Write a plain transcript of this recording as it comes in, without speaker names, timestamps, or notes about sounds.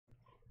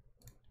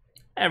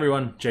Hey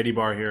everyone, JD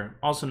Bar here,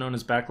 also known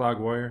as Backlog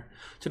Warrior.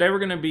 Today we're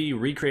going to be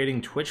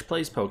recreating Twitch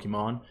Plays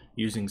Pokemon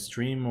using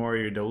Stream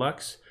Warrior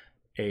Deluxe,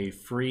 a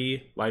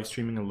free live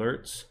streaming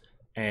alerts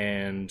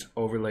and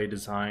overlay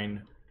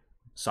design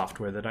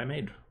software that I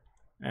made.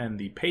 And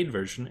the paid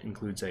version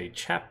includes a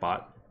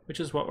chatbot, which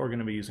is what we're going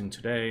to be using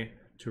today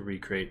to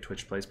recreate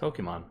Twitch Plays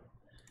Pokemon.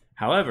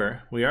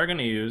 However, we are going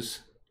to use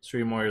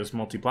Stream Warrior's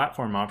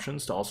multi-platform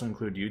options to also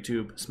include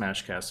YouTube,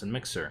 Smashcast, and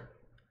Mixer.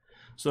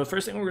 So the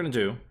first thing we're going to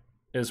do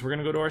is we're going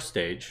to go to our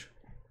stage,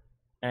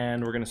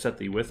 and we're going to set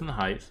the width and the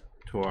height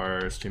to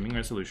our streaming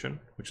resolution,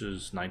 which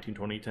is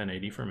 1920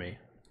 1080 for me.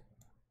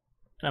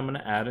 And I'm going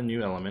to add a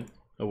new element,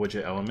 a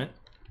widget element,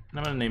 and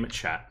I'm going to name it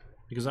chat,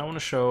 because I want to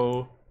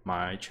show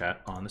my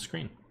chat on the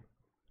screen.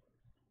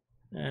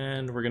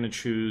 And we're going to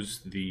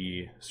choose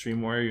the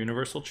Stream Warrior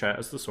Universal Chat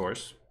as the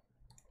source,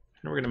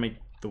 and we're going to make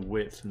the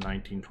width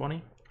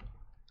 1920,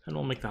 and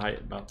we'll make the height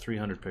about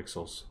 300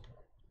 pixels.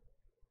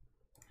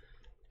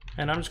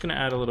 And I'm just going to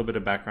add a little bit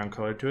of background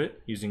color to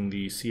it using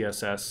the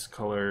CSS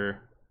color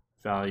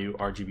value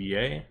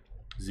RGBA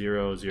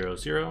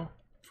 000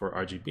 for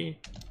RGB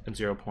and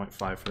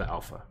 0.5 for the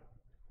alpha.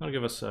 That'll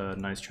give us a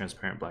nice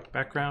transparent black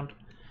background.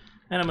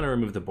 And I'm going to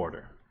remove the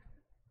border.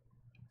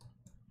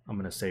 I'm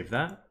going to save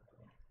that.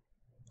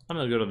 I'm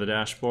going to go to the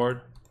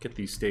dashboard, get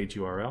the stage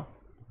URL.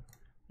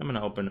 I'm going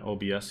to open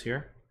OBS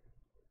here.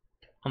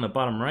 On the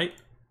bottom right,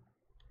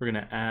 we're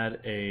going to add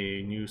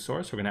a new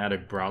source. We're going to add a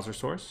browser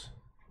source.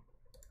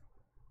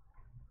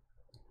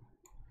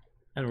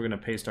 And we're going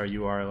to paste our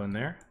URL in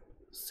there,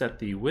 set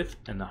the width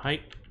and the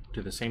height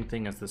to the same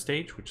thing as the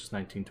stage, which is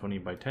 1920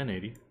 by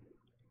 1080, and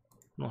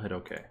we'll hit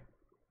OK.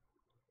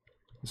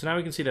 And so now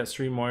we can see that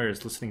Stream Warrior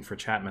is listening for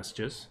chat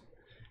messages,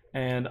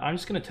 and I'm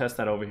just going to test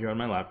that over here on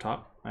my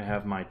laptop. I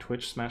have my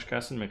Twitch,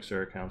 Smashcast, and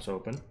Mixer accounts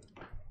open.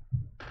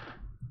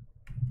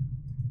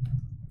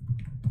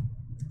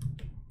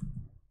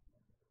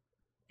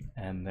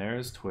 And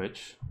there's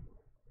Twitch.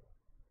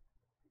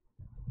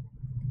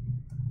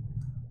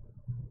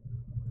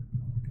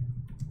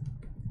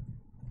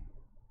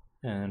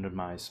 And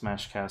my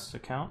Smashcast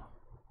account.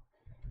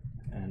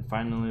 And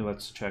finally,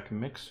 let's check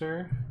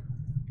Mixer.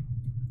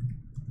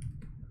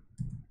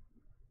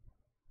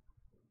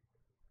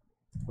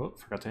 Oh,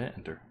 forgot to hit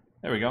enter.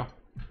 There we go.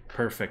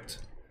 Perfect.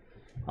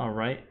 All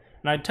right.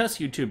 And I test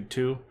YouTube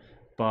too,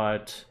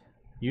 but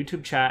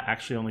YouTube chat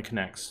actually only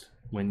connects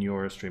when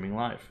you're streaming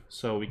live.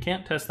 So we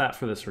can't test that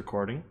for this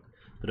recording,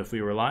 but if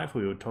we were live,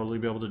 we would totally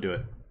be able to do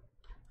it.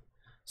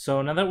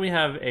 So now that we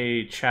have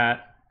a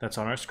chat that's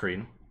on our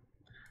screen,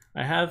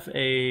 I have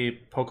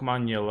a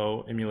Pokemon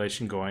Yellow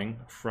emulation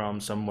going from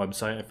some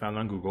website I found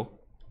on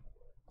Google,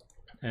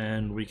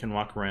 and we can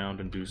walk around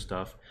and do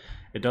stuff.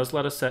 It does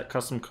let us set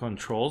custom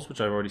controls, which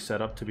I've already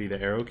set up to be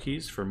the arrow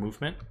keys for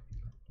movement,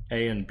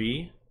 A and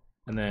B,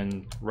 and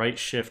then right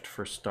shift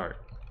for start.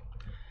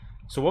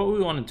 So what we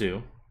want to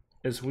do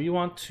is we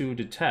want to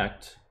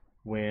detect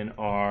when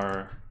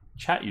our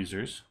chat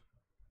users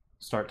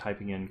start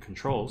typing in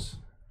controls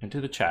into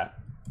the chat.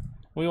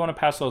 We want to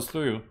pass those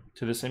through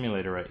to this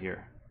emulator right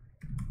here.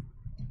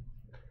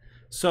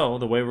 So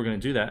the way we're going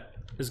to do that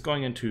is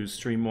going into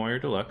Stream Warrior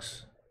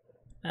Deluxe,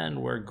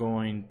 and we're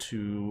going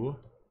to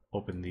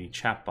open the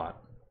chatbot.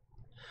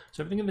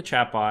 So everything in the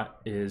chatbot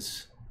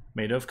is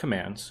made of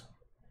commands,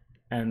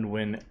 and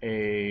when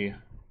a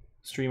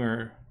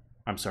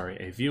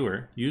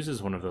viewer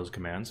uses one of those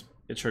commands,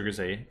 it triggers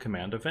a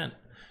command event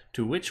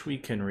to which we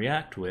can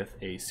react with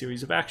a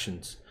series of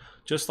actions,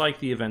 just like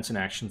the events and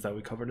actions that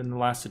we covered in the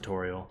last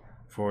tutorial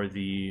for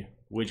the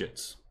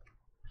widgets.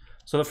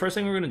 So the first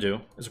thing we're going to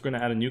do is we're going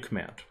to add a new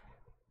command,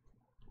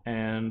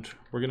 and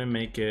we're going to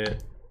make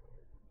it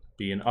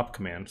be an up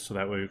command so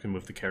that way we can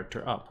move the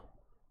character up.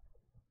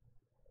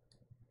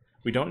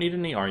 We don't need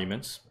any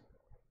arguments.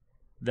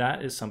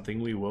 That is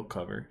something we will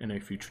cover in a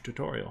future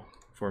tutorial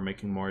for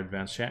making more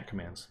advanced chat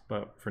commands,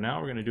 but for now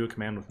we're going to do a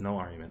command with no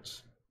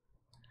arguments.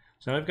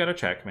 So now we've got our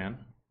chat command.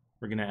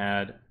 We're going to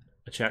add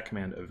a chat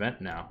command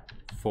event now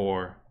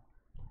for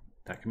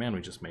that command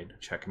we just made,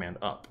 chat command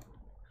up.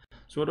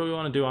 So what do we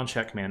want to do on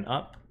chat command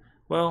up?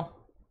 Well,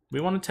 we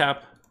want to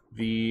tap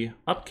the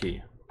up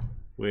key,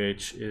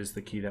 which is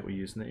the key that we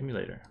use in the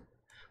emulator.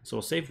 So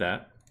we'll save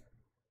that.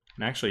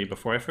 And actually,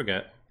 before I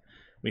forget,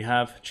 we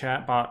have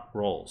chatbot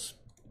roles.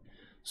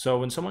 So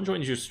when someone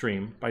joins your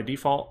stream, by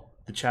default,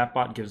 the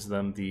chatbot gives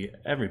them the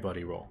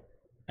everybody role,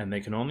 and they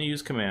can only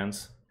use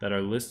commands that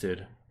are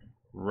listed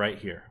right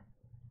here.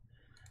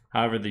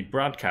 However, the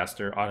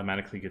broadcaster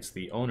automatically gets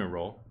the owner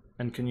role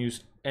and can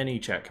use any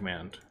chat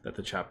command that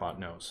the chatbot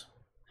knows.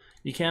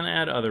 You can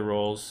add other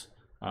roles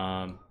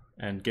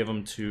and give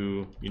them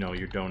to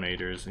your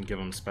donators and give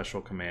them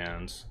special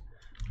commands,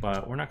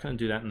 but we're not going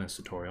to do that in this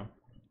tutorial.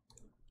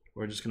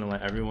 We're just going to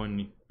let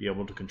everyone be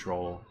able to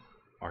control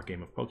our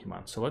game of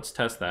Pokemon. So let's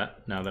test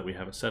that now that we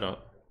have it set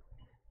up.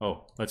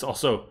 Oh, let's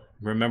also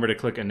remember to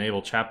click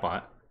Enable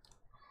Chatbot.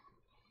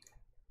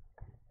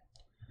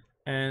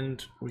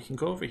 And we can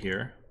go over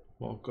here,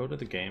 we'll go to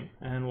the game,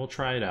 and we'll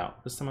try it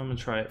out. This time I'm going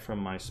to try it from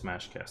my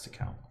Smashcast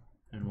account,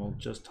 and we'll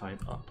just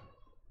type up.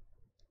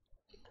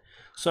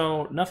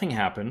 So nothing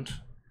happened,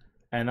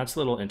 and that's a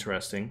little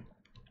interesting.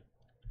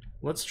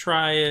 Let's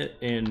try it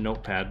in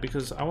Notepad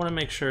because I want to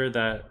make sure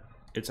that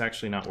it's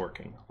actually not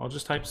working. I'll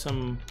just type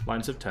some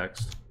lines of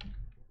text,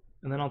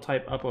 and then I'll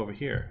type up over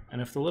here.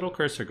 And if the little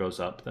cursor goes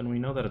up, then we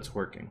know that it's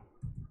working.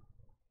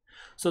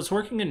 So it's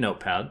working in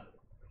Notepad,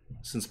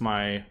 since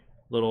my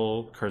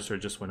little cursor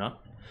just went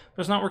up,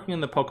 but it's not working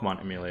in the Pokemon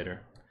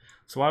emulator.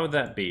 So why would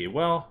that be?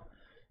 Well,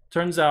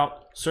 turns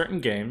out certain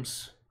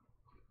games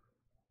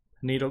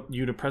need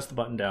you to press the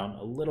button down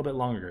a little bit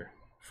longer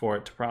for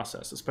it to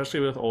process, especially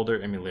with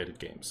older emulated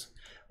games.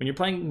 When you're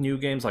playing new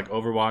games like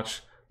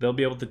Overwatch, they'll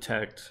be able to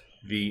detect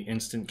the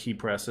instant key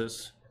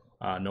presses,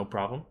 no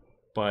problem,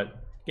 but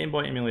Game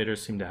Boy emulators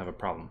seem to have a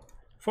problem.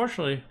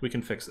 Fortunately, we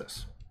can fix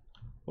this.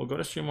 We'll go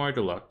to StreamYard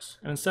Deluxe,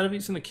 and instead of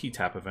using the key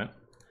tap event,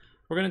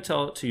 we're going to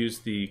tell it to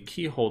use the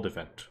key hold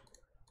event.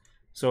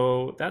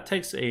 So that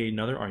takes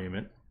another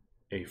argument,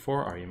 a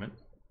for argument,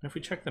 and if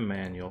we check the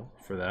manual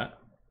for that,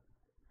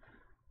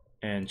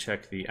 and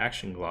check the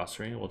action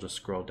glossary, we'll just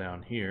scroll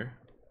down here.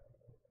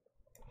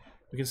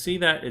 We can see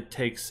that it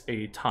takes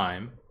a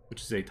time,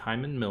 which is a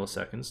time in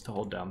milliseconds, to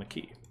hold down the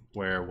key,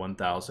 where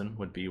 1000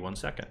 would be 1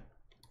 second.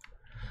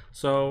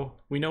 So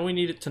we know we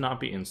need it to not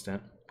be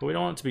instant, but we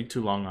don't want it to be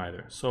too long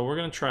either. So we're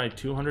going to try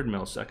 200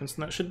 milliseconds,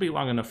 and that should be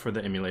long enough for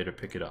the emulator to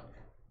pick it up.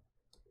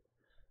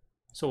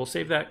 So we'll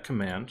save that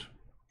command,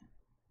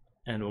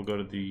 and we'll go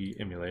to the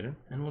emulator,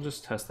 and we'll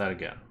just test that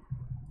again.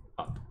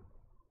 Up.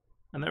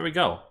 And there we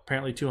go.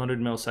 Apparently 200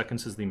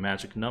 milliseconds is the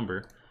magic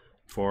number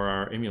for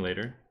our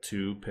emulator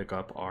to pick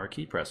up our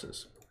key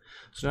presses.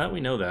 So now that we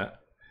know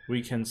that,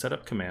 we can set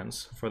up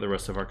commands for the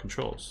rest of our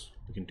controls.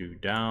 We can do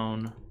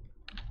down,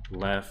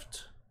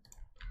 left,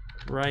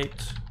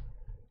 right,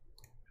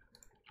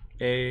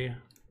 A,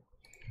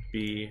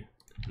 B,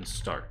 and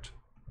start.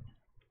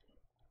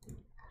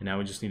 And now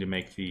we just need to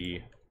make the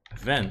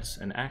events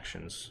and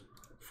actions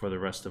for the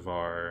rest of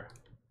our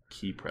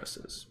key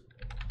presses.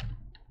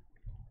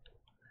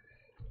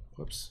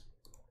 Whoops.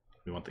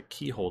 We want the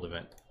key hold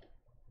event,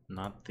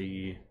 not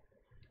the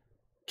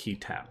key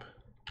tap.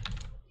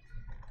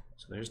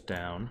 So there's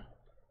down.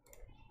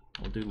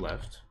 We'll do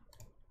left.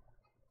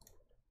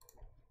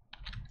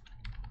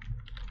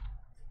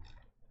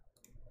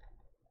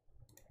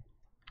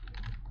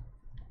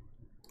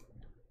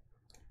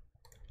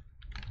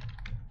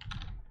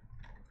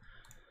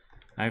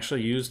 I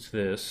actually used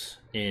this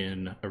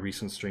in a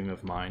recent stream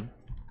of mine.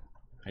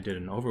 I did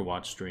an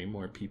Overwatch stream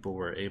where people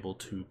were able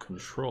to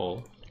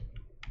control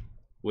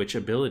which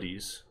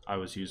abilities I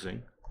was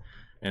using,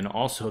 and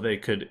also they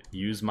could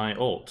use my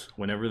ult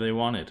whenever they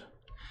wanted,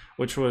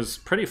 which was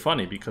pretty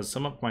funny because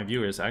some of my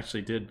viewers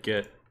actually did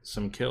get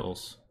some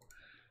kills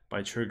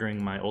by triggering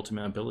my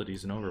ultimate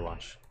abilities in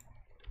Overwatch.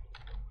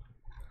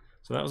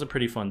 So that was a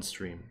pretty fun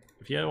stream.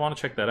 If you want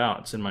to check that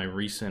out, it's in my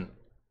recent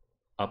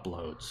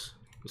uploads.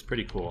 It was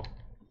pretty cool.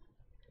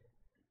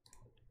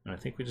 And I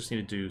think we just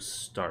need to do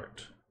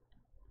start.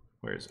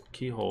 Where is it?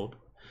 Key hold.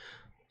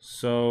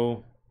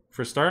 So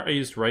for start, I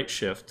used right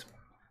shift.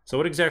 So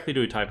what exactly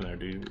do we type in there?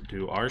 Do we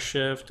do R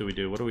shift? What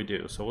do we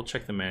do? So we'll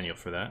check the manual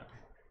for that.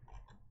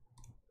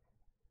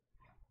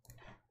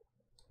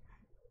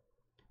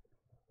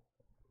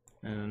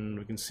 And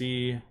we can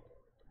see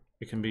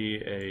it can be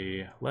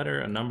a letter,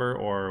 a number,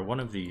 or one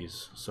of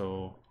these.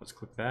 So let's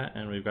click that,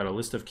 and we've got a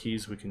list of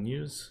keys we can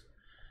use.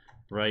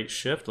 Right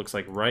shift, looks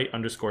like right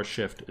 _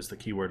 shift is the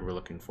keyword we're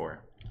looking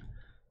for.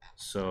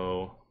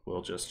 So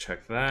we'll just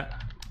check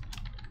that.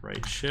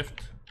 Right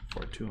shift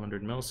for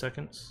 200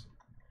 milliseconds.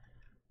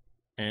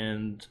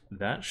 And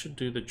that should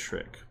do the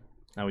trick.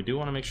 Now we do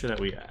want to make sure that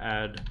we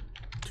add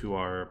to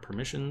our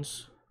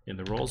permissions in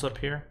the roles up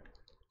here.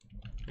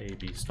 A,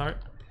 B, start.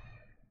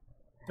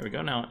 There we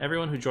go. Now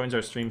everyone who joins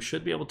our stream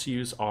should be able to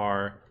use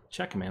our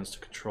chat commands to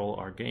control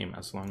our game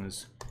as long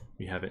as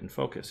we have it in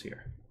focus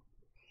here.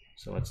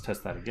 So let's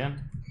test that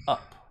again.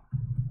 Up,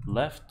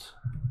 left,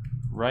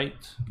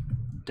 right,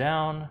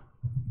 down,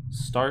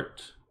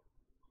 start,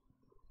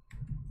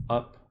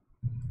 up,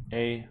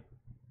 A,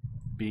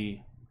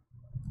 B,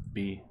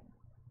 B.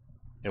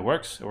 It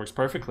works. It works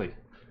perfectly.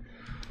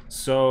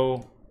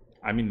 So,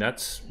 I mean,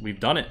 we've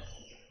done it.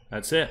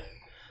 That's it.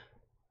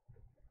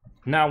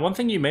 Now, one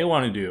thing you may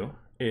want to do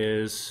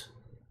is,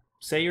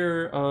 say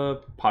you're a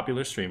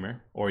popular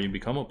streamer, or you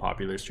become a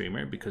popular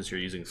streamer because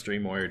you're using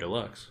StreamYard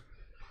Deluxe.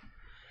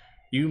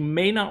 You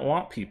may not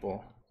want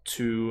people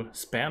to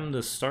spam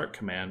the start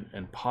command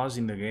and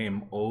pausing the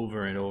game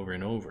over and over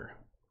and over.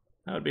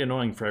 That would be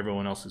annoying for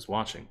everyone else who's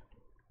watching.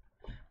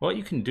 What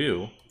you can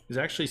do is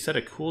actually set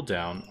a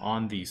cooldown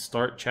on the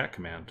start chat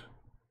command.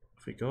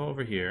 If we go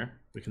over here,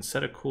 we can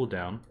set a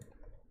cooldown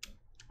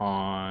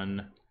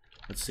on,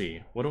 let's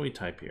see, what do we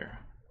type here?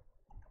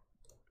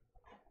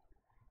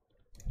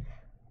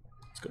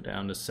 Let's go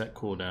down to set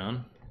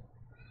cooldown.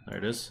 There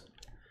it is.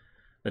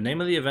 The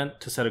name of the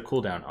event to set a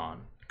cooldown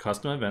on.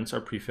 Custom events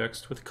are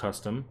prefixed with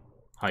custom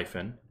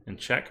hyphen, and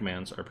chat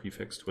commands are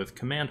prefixed with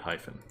command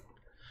hyphen.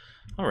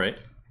 All right,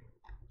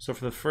 so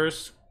for the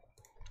first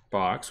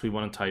box, we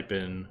want to type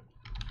in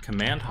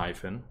command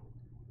hyphen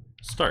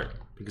start,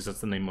 because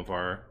that's the name of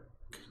our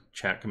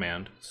chat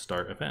command,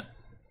 start event.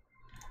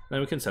 Then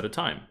we can set a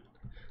time.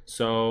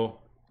 So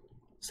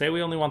say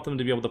we only want them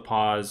to be able to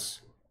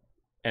pause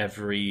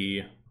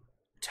every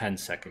 10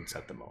 seconds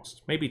at the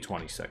most, maybe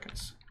 20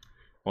 seconds.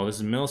 Well, this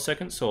is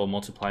milliseconds, so we'll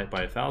multiply it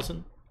by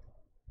 1,000.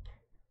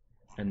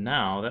 And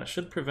now that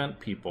should prevent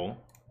people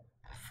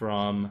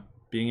from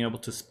being able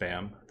to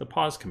spam the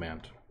pause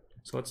command.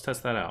 So let's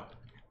test that out.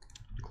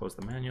 Close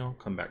the manual,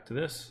 come back to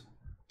this.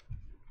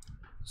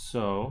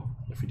 So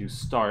if we do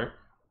start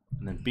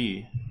and then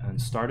B and then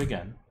start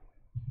again,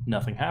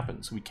 nothing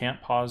happens. We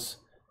can't pause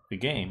the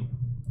game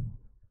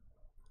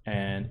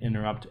and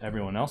interrupt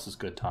everyone else's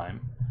good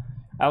time,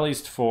 at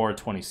least for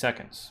 20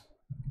 seconds.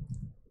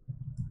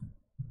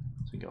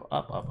 So we go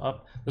up, up,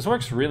 up. This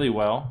works really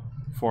well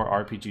for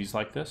RPGs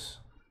like this,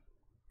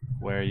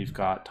 where you've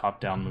got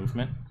top-down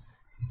movement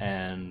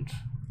and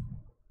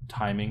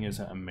timing is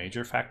a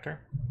major factor.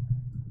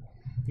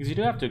 Because you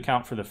do have to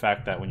account for the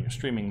fact that when you're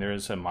streaming, there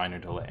is a minor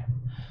delay.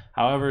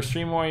 However,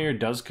 StreamWarrior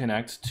does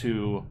connect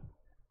to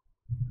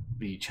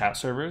the chat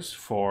servers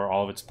for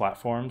all of its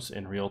platforms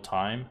in real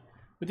time,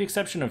 with the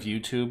exception of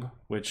YouTube,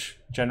 which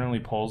generally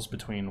pulls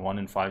between 1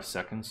 and 5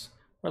 seconds,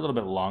 or a little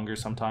bit longer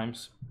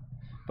sometimes.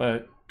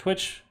 But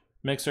Twitch,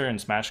 Mixer, and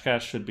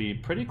Smashcast should be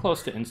pretty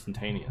close to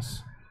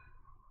instantaneous.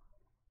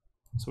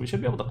 So we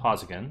should be able to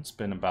pause again. It's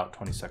been about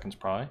 20 seconds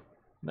probably.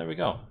 There we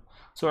go.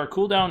 So our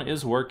cooldown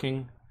is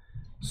working.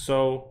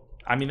 So,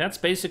 I mean, that's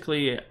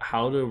basically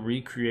how to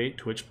recreate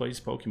Twitch Plays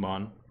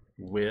Pokemon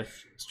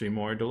with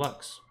StreamWarrior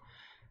Deluxe.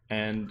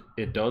 And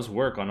it does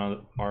work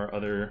on our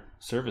other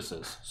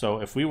services.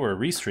 So if we were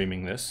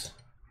restreaming this,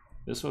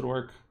 this would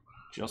work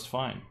just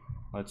fine.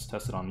 Let's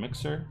test it on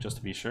Mixer just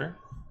to be sure.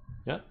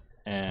 Yep.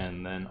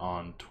 And then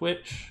on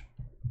Twitch.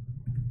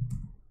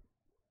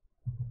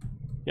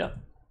 Yep.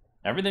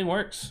 Everything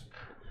works.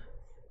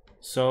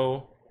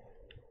 So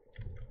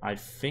I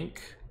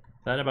think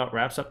that about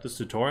wraps up this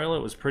tutorial.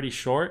 It was pretty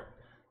short,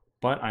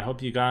 but I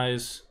hope you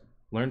guys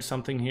learned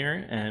something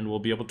here and will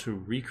be able to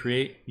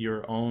recreate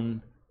your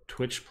own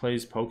Twitch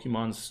Plays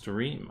Pokemon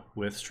stream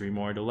with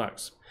StreamWarrior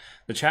Deluxe.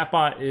 The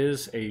chatbot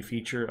is a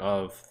feature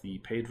of the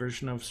paid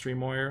version of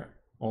StreamWarrior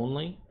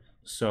only,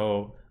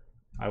 so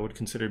I would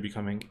consider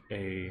becoming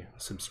a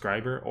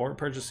subscriber or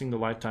purchasing the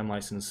lifetime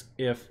license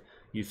if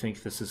you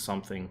think this is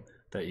something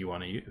that you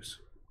want to use.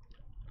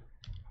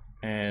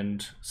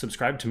 And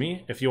subscribe to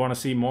me if you want to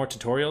see more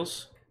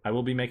tutorials. I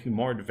will be making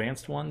more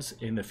advanced ones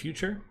in the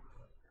future.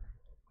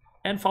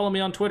 And follow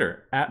me on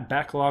Twitter at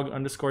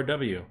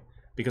 @backlog_w,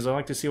 because I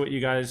like to see what you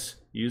guys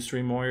use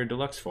StreamWarrior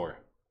Deluxe for.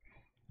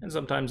 And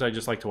sometimes I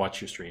just like to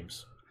watch your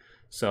streams.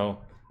 So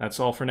that's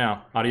all for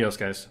now. Adios,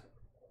 guys.